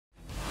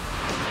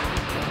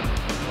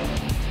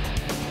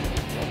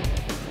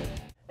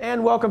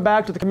And welcome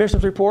back to the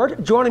Commissioner's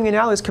Report. Joining me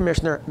now is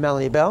Commissioner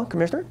Melony Bell.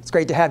 Commissioner, it's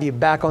great to have you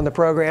back on the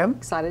program.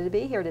 Excited to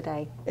be here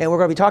today. And we're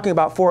going to be talking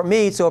about Fort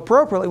Meade, so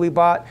appropriately we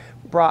brought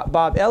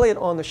Bob Elliott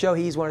on the show.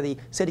 He's one of the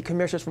city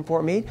commissioners from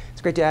Fort Meade.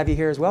 It's great to have you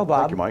here as well,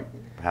 Bob. Thank you, Mike.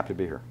 Happy to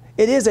be here.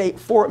 It is a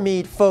Fort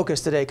Meade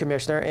focus today,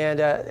 Commissioner,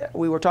 and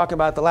we were talking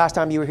about the last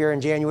time you were here in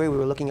January. We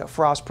were looking at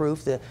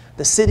Frostproof,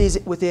 the cities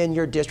within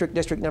your district,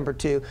 District Number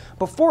 2.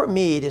 But Fort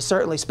Meade is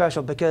certainly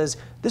special because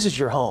this is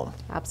your home.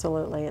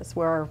 Absolutely. It's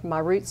where my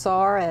roots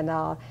are, and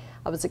I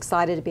was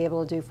excited to be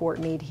able to do Fort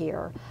Meade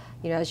here.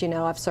 You know, as you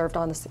know, I've served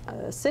on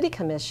the City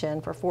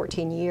Commission for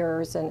 14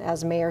 years, and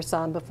as mayor's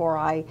son before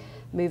I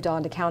moved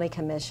on to County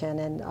Commission.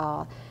 And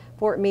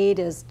Fort Meade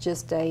is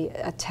just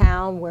a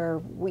town where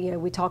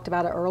we talked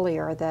about it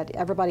earlier, that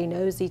everybody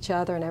knows each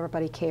other and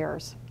everybody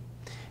cares.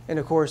 And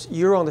of course,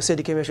 you're on the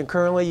City Commission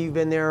currently. You've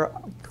been there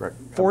Correct.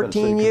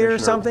 14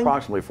 years, something?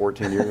 Approximately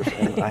 14 years,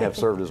 and I have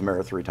served as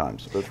mayor 3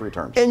 times, so 3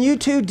 terms. And you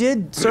two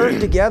did serve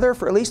together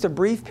for at least a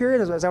brief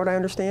period, is that what I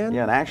understand?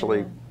 Yeah, and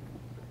actually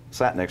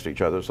sat next to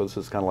each other, so this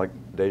is kind of like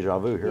deja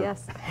vu here.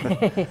 Yes.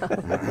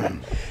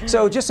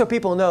 So just so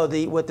people know,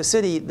 with the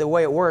city, the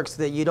way it works,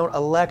 that you don't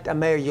elect a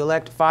mayor, you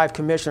elect 5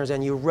 commissioners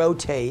and you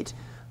rotate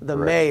the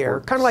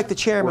mayor, kind of like the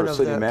chairman of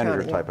the county. We're a city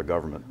manager type of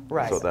government.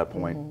 Right. So at that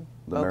point,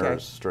 the mayor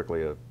is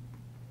strictly a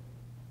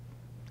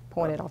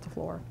pointed off the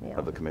floor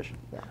of the commission.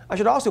 Yeah. I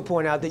should also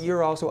point out that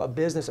you're also a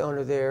business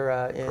owner there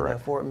in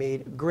Fort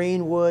Meade,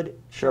 Greenwood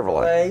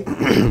Chevrolet.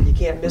 You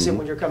can't miss it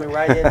when you're coming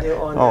right into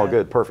on. Oh,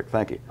 good, perfect,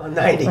 thank you. On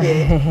 98,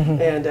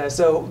 and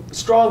so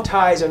strong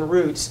ties and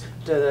roots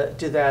to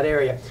that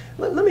area.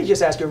 Let me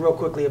just ask you real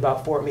quickly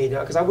about Fort Meade,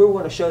 because I will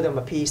want to show them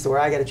a piece where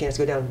I got a chance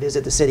to go down and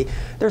visit the city.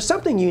 There's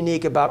something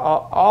unique about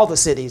all the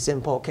cities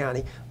in Polk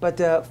County, but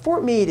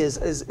Fort Meade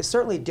is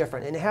certainly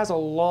different, and it has a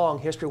long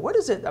history. What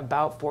is it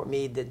about Fort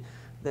Meade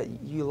that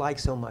you like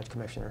so much,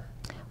 Commissioner?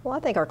 Well,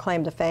 I think our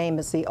claim to fame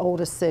is the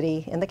oldest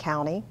city in the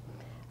county.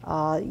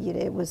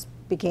 It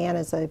began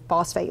as a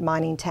phosphate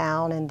mining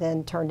town and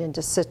then turned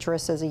into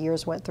citrus as the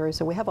years went through.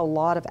 So we have a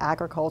lot of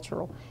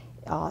agricultural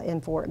in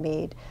Fort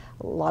Meade.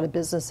 A lot of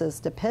businesses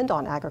depend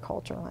on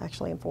agriculture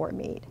actually in Fort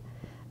Meade.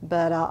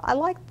 But I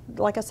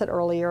like I said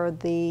earlier,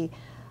 the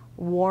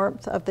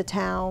warmth of the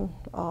town.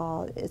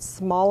 It's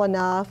small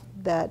enough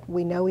that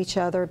we know each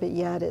other, but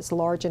yet it's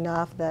large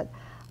enough that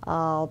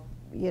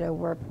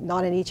we're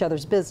not in each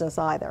other's business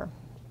either.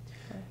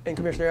 And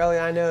Commissioner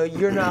Elliott, I know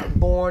you're not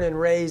born and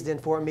raised in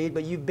Fort Meade,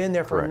 but you've been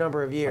there for a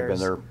number of years. I've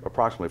been there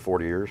approximately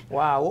 40 years.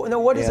 Wow.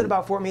 Now, what is it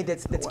about Fort Meade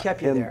that's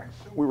kept you there?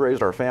 We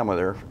raised our family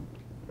there,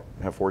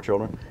 have 4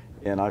 children,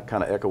 and I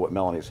kind of echo what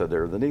Melony said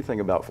there. The neat thing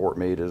about Fort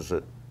Meade is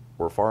that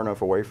we're far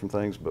enough away from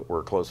things, but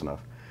we're close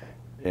enough.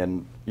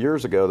 And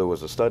years ago, there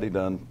was a study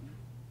done,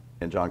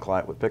 and John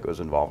Clyde with Pickett was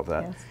involved with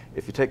that. Yes.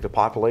 If you take the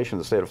population of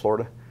the state of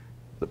Florida,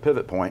 the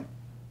pivot point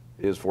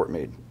is Fort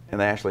Meade, and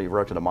they actually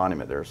erected a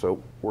monument there,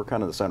 so we're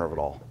kind of the center of it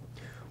all.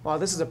 Well,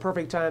 this is a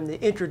perfect time to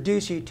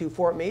introduce you to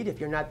Fort Meade if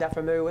you're not that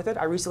familiar with it.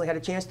 I recently had a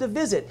chance to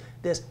visit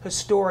this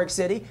historic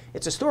city.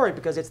 It's historic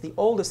because it's the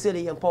oldest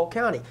city in Polk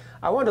County.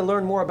 I wanted to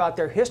learn more about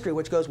their history,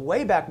 which goes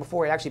way back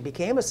before it actually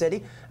became a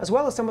city, as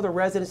well as some of the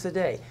residents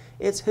today.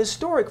 It's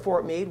historic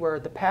Fort Meade, where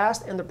the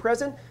past and the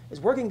present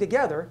is working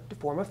together to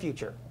form a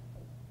future.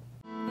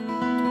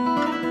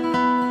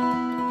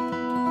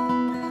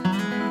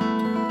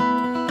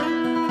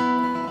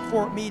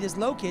 Fort Meade is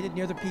located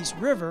near the Peace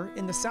River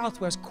in the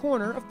southwest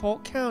corner of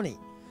Polk County.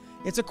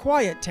 It's a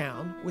quiet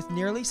town with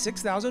nearly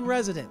 6,000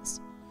 residents.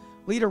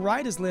 Leta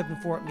Wright has lived in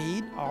Fort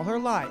Meade all her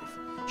life.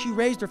 She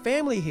raised her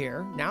family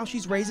here. Now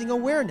she's raising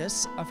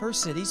awareness of her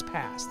city's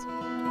past.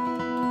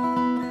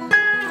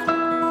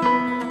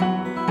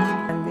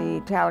 And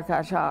the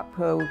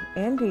Talakashakpo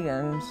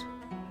Indians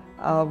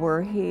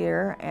were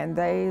here, and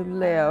they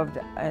lived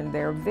in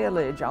their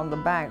village on the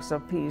banks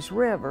of Peace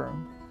River.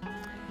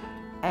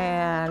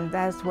 And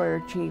that's where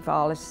Chief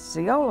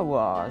Osceola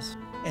was.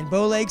 And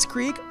Bowlegs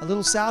Creek, a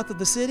little south of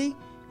the city,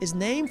 is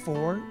named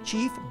for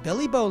Chief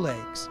Billy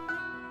Bowlegs.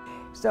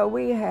 So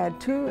we had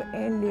 2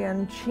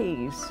 Indian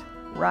chiefs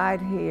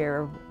right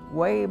here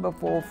way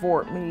before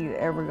Fort Meade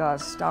ever got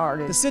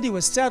started. The city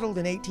was settled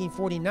in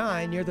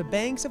 1849 near the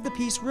banks of the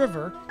Peace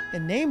River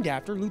and named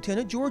after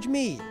Lieutenant George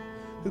Meade,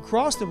 who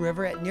crossed the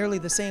river at nearly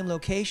the same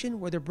location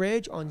where the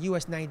bridge on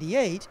US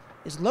 98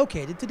 is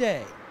located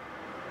today.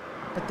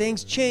 But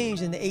things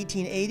changed in the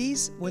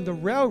 1880s when the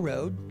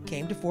railroad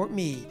came to Fort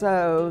Meade.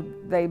 So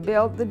they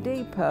built the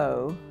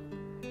depot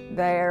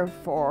there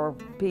for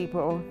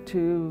people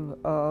to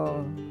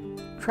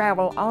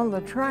travel on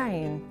the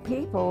train.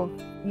 People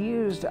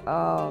used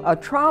a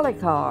trolley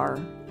car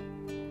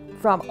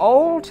from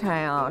Old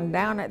Town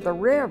down at the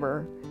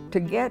river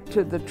to get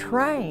to the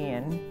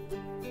train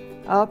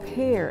up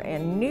here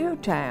in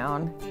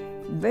Newtown.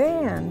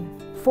 Then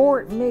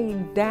Fort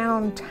Meade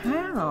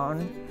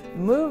downtown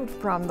moved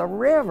from the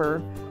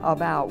river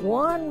about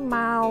 1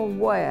 mile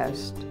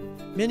west.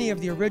 Many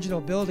of the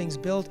original buildings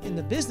built in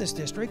the business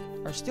district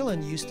are still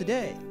in use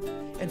today.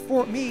 And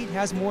Fort Meade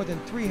has more than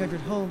 300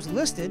 homes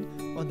listed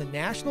on the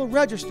National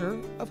Register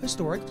of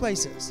Historic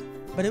Places.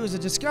 But it was a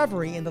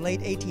discovery in the late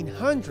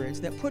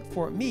 1800s that put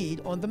Fort Meade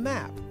on the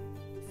map: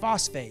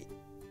 phosphate.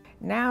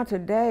 Now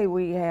today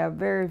we have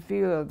very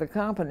few of the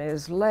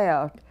companies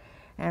left,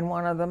 and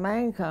one of the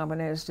main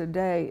companies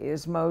today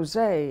is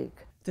Mosaic.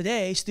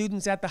 Today,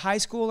 students at the high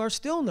school are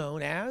still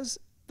known as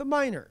the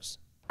miners.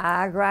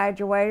 I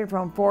graduated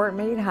from Fort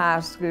Meade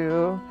High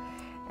School,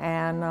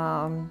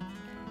 and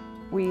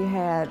we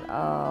had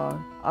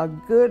a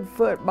good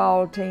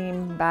football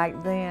team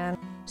back then.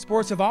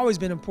 Sports have always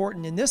been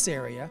important in this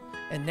area,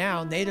 and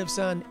now native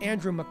son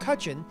Andrew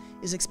McCutcheon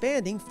is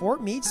expanding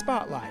Fort Meade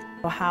spotlight.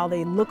 How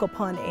they look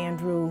upon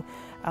Andrew,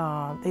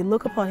 they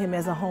look upon him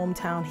as a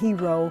hometown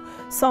hero,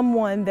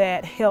 someone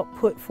that helped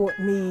put Fort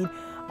Meade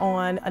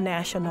on a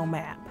national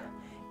map.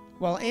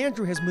 While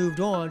Andrew has moved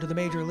on to the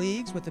major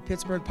leagues with the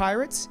Pittsburgh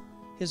Pirates,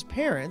 his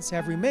parents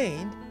have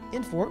remained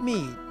in Fort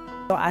Meade.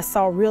 So I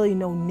saw really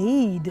no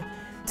need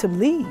to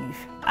leave.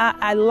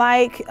 I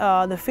like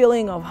the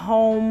feeling of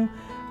home,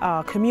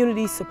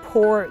 community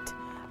support.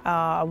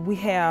 We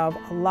have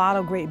a lot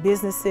of great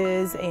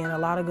businesses and a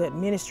lot of good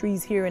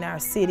ministries here in our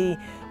city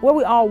where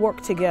we all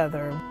work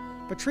together.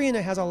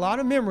 Patrina has a lot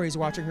of memories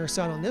watching her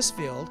son on this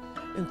field,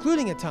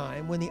 including a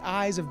time when the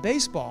eyes of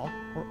baseball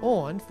were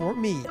on Fort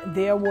Meade.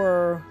 There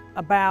were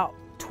about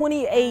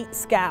 28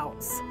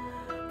 scouts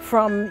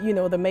from,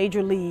 the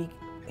major league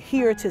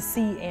here to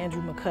see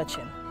Andrew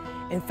McCutcheon.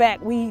 In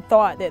fact, we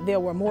thought that there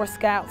were more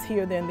scouts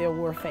here than there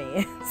were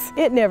fans.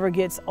 It never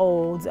gets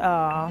old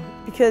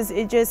because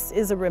it just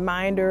is a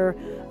reminder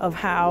of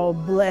how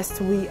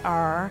blessed we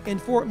are. In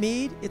Fort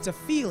Meade, it's a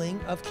feeling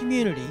of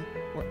community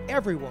where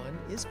everyone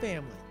is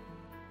family.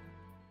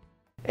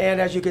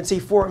 And as you can see,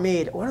 Fort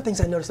Meade, one of the things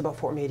I noticed about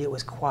Fort Meade, it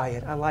was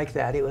quiet. I like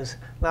that. It was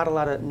not a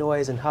lot of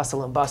noise and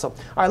hustle and bustle.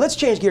 All right, let's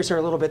change gears here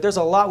a little bit. There's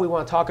a lot we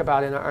want to talk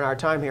about in our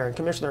time here. And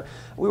Commissioner,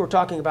 we were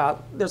talking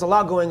about, there's a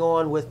lot going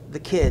on with the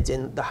kids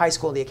in the high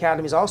school and the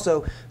academies,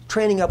 also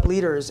training up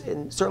leaders,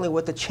 and certainly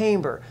with the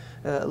chamber,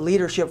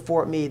 Leadership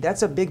Fort Meade.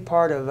 That's a big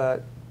part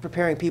of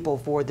preparing people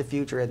for the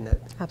future, isn't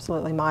it?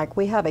 Absolutely, Mike.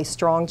 We have a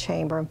strong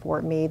chamber in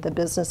Fort Meade. The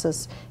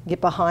businesses get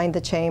behind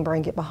the chamber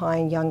and get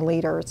behind young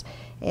leaders.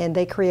 And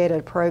they created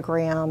a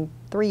program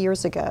 3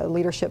 years ago,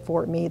 Leadership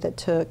Fort Meade, that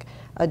took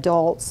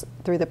adults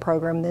through the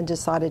program and then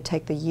decided to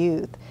take the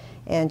youth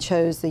and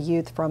chose the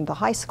youth from the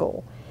high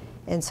school.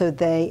 And so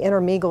they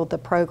intermingled the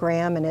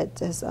program, and it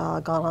has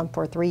gone on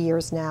for 3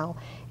 years now.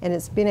 And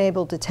it's been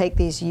able to take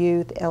these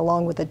youth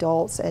along with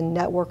adults and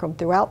network them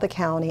throughout the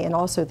county and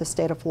also the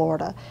state of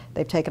Florida.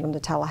 They've taken them to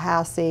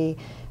Tallahassee,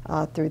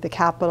 through the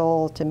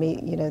Capitol to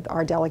meet,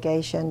 our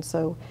delegation.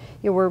 So,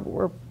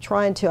 we're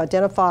trying to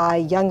identify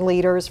young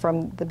leaders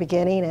from the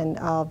beginning, and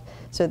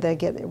so they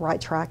get the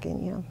right track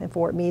in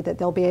Fort Meade, that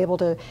they'll be able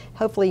to,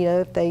 hopefully,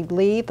 if they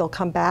leave, they'll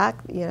come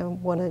back,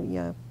 want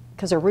to,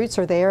 because their roots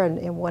are there,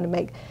 and want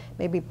to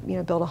maybe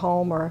build a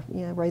home or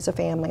raise a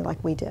family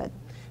like we did.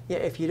 Yeah,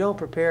 if you don't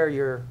prepare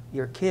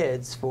your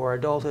kids for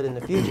adulthood in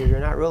the future, you're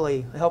not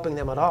really helping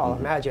them at all,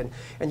 imagine.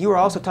 And you were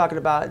also talking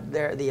about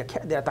at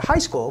the high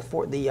school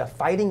for the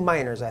Fighting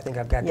Miners, I think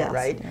I've got that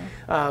right.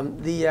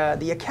 Yeah.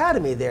 The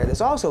academy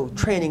that's also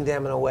training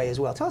them in a way as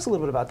well. Tell us a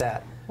little bit about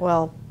that.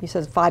 Well, you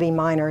said Fighting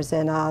Miners,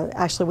 and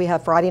actually we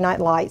have Friday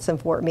Night Lights in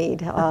Fort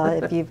Meade.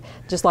 If you've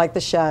just like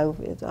the show,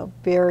 it's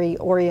very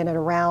oriented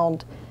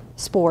around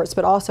sports,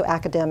 but also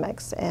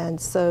academics. And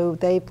so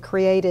they've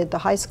created, the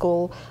high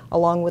school,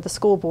 along with the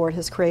school board,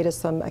 has created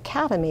some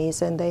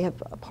academies, and they have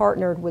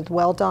partnered with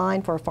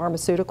Welldine for a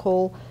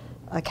pharmaceutical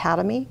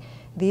academy.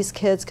 These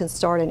kids can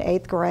start in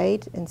 8th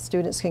grade, and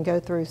students can go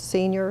through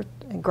senior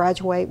and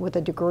graduate with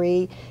a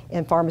degree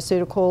in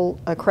pharmaceutical,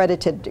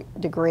 accredited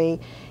degree,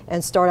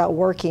 and start out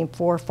working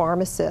for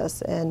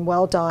pharmacists. And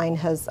Welldine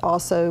has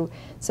also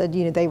said,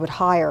 they would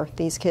hire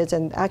these kids,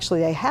 and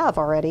actually they have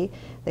already.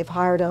 They've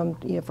hired them,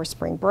 for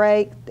spring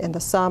break, in the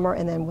summer,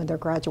 and then when they're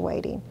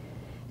graduating.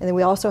 And then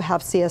we also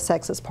have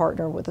CSX as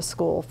partner with the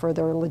school for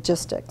their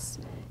logistics,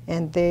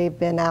 and they've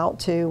been out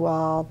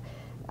to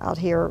out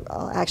here,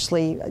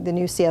 actually, the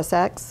new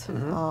CSX,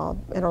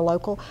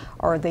 interlocal,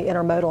 or the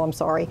intermodal, I'm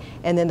sorry,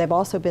 and then they've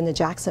also been to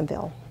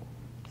Jacksonville,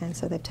 and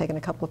so they've taken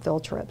a couple of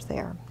field trips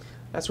there.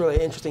 That's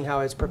really interesting how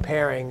it's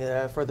preparing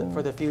for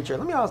the future.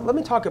 Let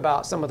me talk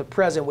about some of the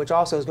present, which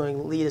also is going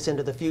to lead us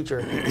into the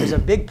future. There's a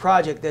big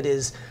project that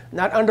is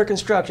not under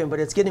construction, but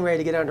it's getting ready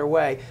to get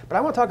underway. But I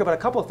want to talk about a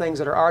couple of things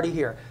that are already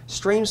here.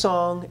 Stream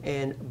Song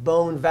and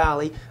Bone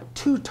Valley,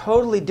 two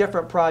totally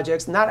different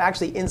projects, not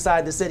actually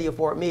inside the city of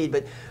Fort Meade,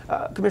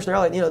 but Commissioner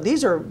Elliott,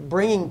 these are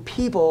bringing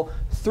people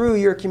through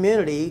your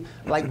community,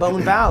 like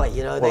Bone Valley.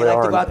 They like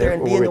to go out there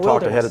and be in the wilderness. We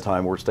talked ahead of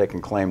time. We're taking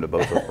claim to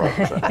both those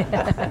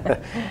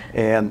projects.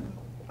 And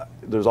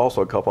there's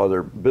also a couple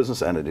other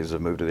business entities that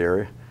have moved to the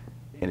area.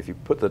 And if you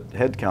put the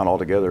head count all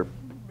together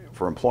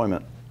for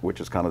employment, which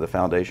is kind of the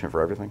foundation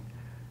for everything,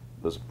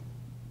 there's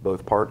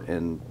both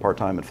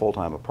part-time and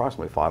full-time,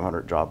 approximately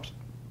 500 jobs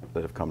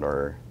that have come to our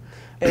area.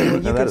 And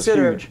when you that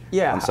consider, is huge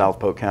yeah, in South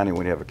Polk County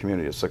when you have a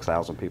community of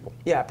 6,000 people.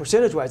 yeah,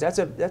 percentage-wise, that's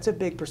a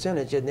big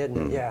percentage, isn't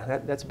it? Yeah,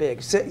 that's big.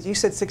 You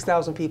said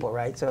 6,000 people,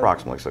 right? So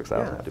Approximately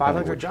 6,000. yeah,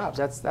 500 jobs.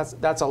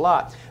 That's a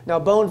lot. Now,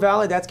 Bone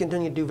Valley, that's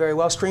continued to do very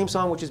well. Stream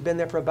Song, which has been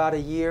there for about a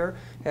year,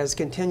 has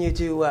continued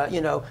to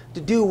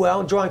to do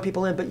well, drawing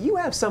people in. But you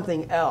have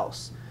something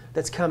else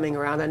that's coming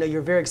around. I know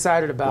you're very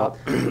excited about.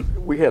 Well,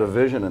 we had a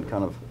vision and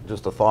kind of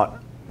just a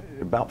thought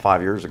about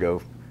 5 years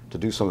ago to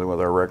do something with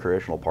our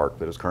recreational park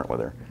that is currently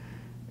there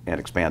and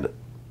expand it.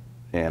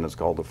 And it's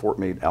called the Fort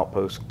Meade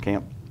Outpost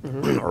Camp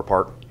or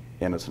Park,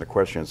 and it's an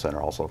equestrian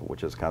center also,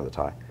 which is kind of the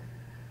tie.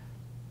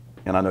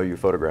 And I know you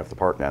photographed the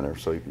park down there,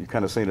 so you've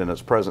kind of seen it in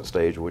its present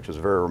stage, which is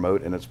very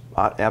remote, and it's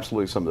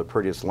absolutely some of the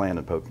prettiest land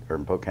in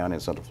Polk County in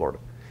Central Florida.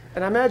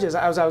 And I imagine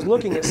as I was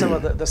looking at some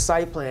of the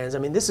site plans, I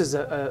mean, this is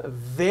a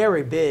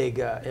very big,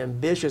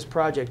 ambitious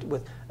project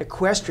with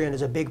equestrian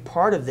is a big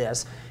part of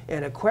this.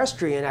 And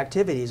equestrian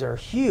activities are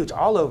huge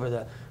all over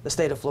the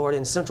state of Florida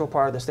and central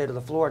part of the state of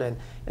the Florida.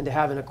 And to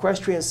have an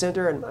equestrian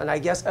center, and I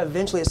guess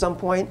eventually at some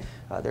point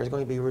there's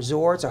going to be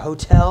resorts, a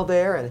hotel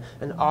there, and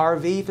an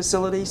RV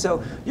facility.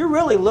 So you're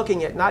really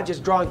looking at not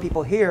just drawing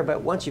people here,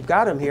 but once you've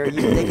got them here,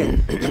 they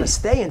can kind of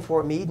stay in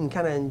Fort Meade and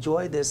kind of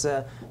enjoy this,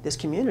 this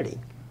community.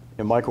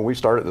 And Mike, when we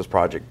started this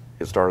project,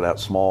 it started out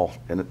small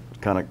and it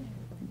kind of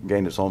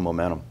gained its own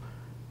momentum.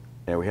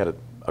 And we had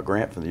a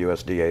grant from the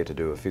USDA to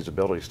do a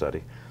feasibility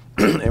study.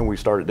 And we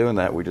started doing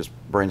that. We just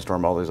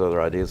brainstormed all these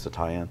other ideas to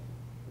tie in.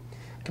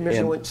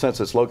 And since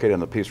it's located in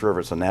the Peace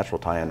River, it's a natural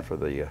tie-in for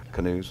the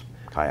canoes,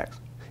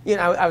 kayaks. You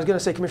know, I was going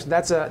to say, Commissioner,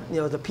 that's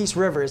the Peace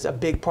River is a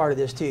big part of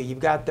this too. You've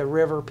got the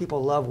river,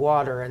 people love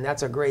water, and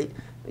that's a great,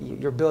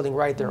 you're building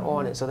right there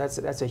on it. So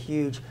that's a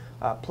huge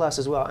plus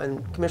as well.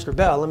 And Commissioner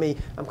Bell,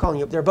 I'm calling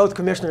you, they're both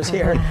commissioners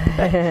here.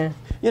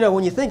 You know,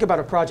 when you think about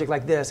a project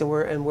like this, and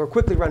we're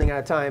quickly running out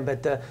of time,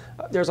 but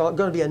there's going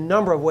to be a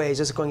number of ways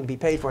this is going to be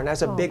paid for, and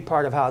that's a big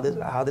part of how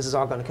this is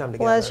all going to come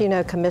together. Well, as you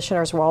know,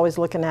 commissioners, we're always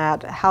looking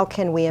at how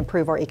can we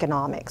improve our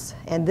economics,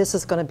 and this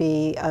is going to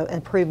be an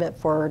improvement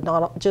for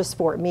not just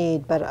Fort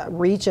Meade, but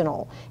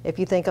regional. If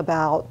you think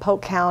about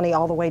Polk County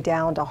all the way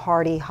down to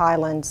Hardy,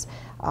 Highlands,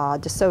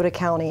 DeSoto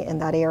County, in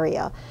that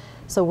area.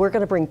 So we're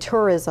going to bring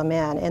tourism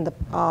in, and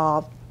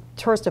the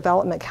Tourist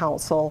Development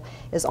Council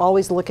is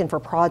always looking for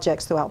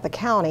projects throughout the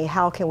county.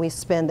 How can we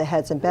spend the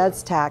heads and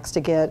beds tax to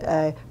get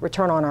a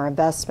return on our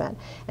investment?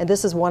 And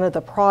this is one of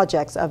the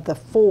projects of the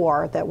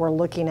 4 that we're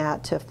looking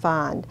at to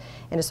fund.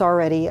 And it's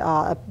already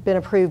been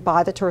approved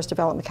by the Tourist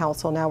Development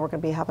Council. Now we're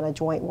going to be having a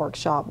joint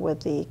workshop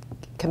with the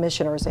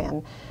commissioners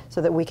in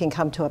so that we can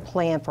come to a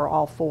plan for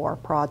all 4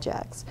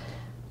 projects.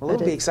 Well,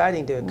 it'll be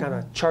exciting to kind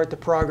of chart the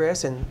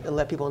progress and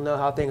let people know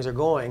how things are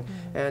going.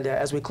 And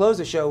as we close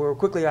the show, we're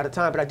quickly out of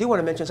time, but I do want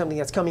to mention something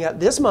that's coming out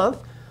this month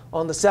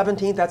on the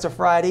 17th. That's a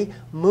Friday.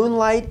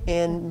 Moonlight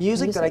and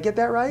Music. Did I get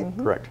that right?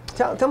 Correct.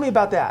 Tell me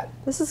about that.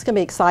 This is going to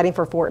be exciting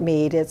for Fort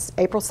Meade. It's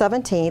April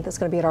 17th. It's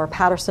going to be at our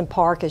Patterson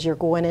Park as you're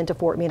going into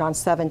Fort Meade on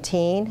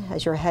 17.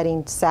 As you're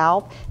heading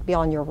south, be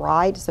on your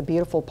right. It's a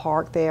beautiful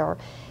park there.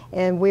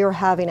 And we are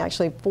having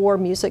actually 4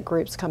 music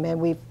groups come in.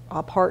 We've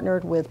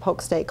partnered with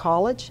Polk State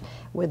College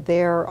with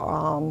their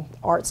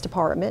arts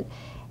department.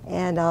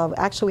 And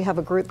actually we have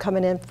a group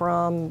coming in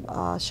from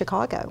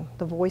Chicago,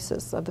 the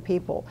Voices of the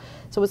People.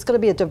 So it's going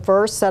to be a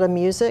diverse set of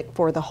music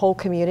for the whole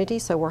community.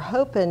 So we're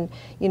hoping,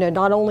 you know,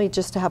 not only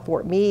just to have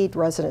Fort Meade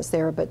residents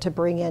there, but to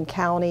bring in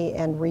county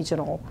and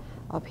regional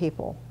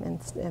people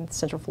in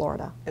Central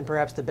Florida. And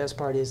perhaps the best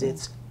part is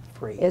it's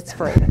free. It's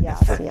free,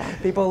 yes, yeah.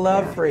 People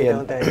love free,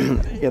 don't they?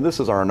 And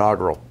this is our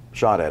inaugural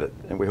shot at it,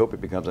 and we hope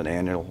it becomes an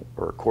annual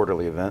or a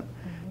quarterly event.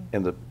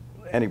 And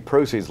any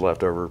proceeds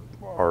left over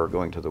are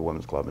going to the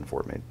Women's Club in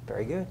Fort Meade.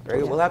 Very good. Very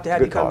good. We'll have to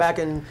have you come back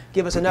and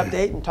give us an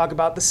update and talk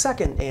about the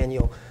 2nd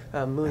annual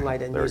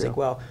Moonlight and Music.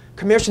 Well,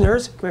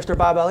 Commissioners, Commissioner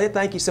Bob Elliott,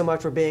 thank you so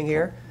much for being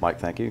here. Mike,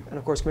 thank you. And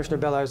of course, Commissioner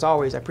Bell, as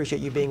always, I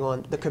appreciate you being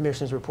on the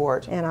Commissioner's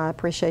Report. And I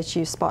appreciate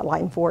you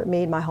spotlighting Fort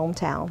Meade, my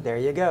hometown. There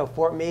you go.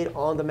 Fort Meade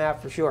on the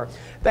map for sure.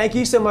 Thank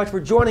you so much for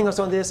joining us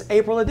on this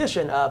April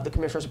edition of the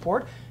Commissioner's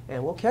Report,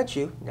 and we'll catch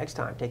you next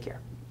time. Take care.